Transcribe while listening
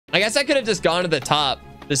I guess I could have just gone to the top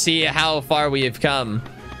to see how far we have come.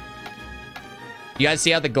 You guys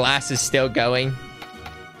see how the glass is still going?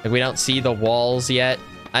 Like, we don't see the walls yet.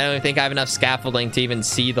 I don't even think I have enough scaffolding to even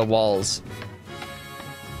see the walls.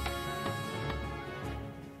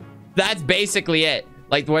 That's basically it.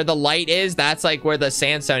 Like, where the light is, that's like where the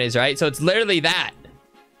sandstone is, right? So it's literally that.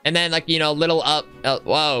 And then, like, you know, a little up. Oh,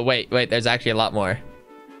 whoa, wait. There's actually a lot more.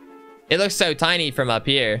 It looks so tiny from up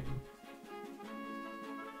here.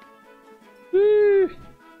 Woo.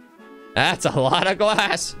 That's a lot of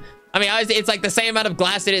glass. I mean, it's like the same amount of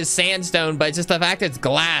glass it is sandstone, but it's just the fact it's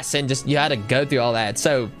glass and just you had to go through all that.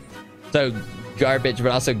 So garbage,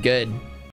 but also good.